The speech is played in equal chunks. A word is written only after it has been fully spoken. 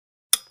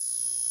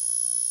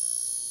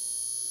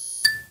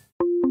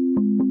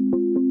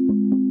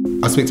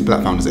I speak to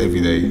black founders every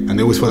day, and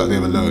they always feel like they're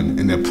alone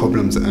in their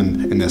problems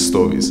and in their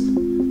stories.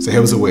 So here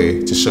was a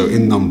way to show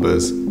in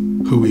numbers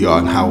who we are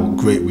and how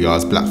great we are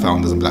as black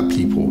founders and black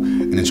people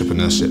in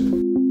entrepreneurship.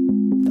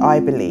 I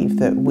believe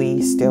that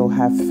we still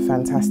have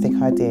fantastic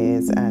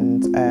ideas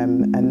and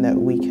that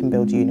we can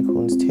build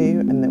unicorns too,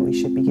 and that we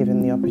should be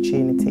given the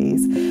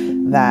opportunities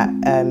that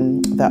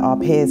that our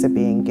peers are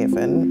being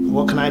given.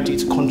 What can I do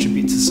to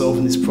contribute to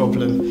solving this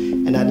problem?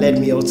 And that led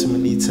me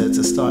ultimately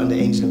to starting the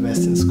Angel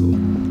Investing School.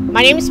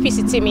 My name is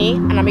PC Timmy,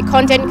 and I'm a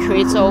content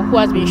creator who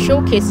has been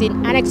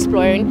showcasing and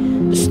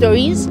exploring the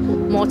stories,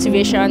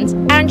 motivations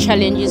and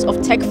challenges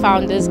of tech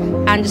founders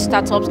and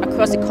startups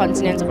across the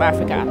continent of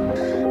Africa.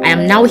 I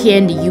am now here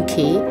in the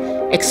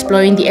UK,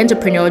 exploring the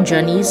entrepreneurial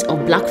journeys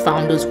of black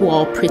founders who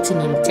are operating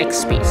in the tech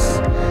space.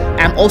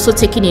 I am also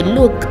taking a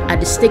look at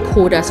the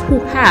stakeholders who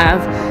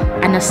have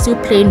and are still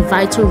playing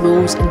vital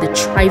roles in the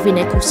thriving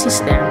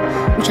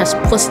ecosystem, which has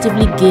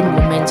positively gained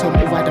momentum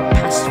over the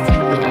past few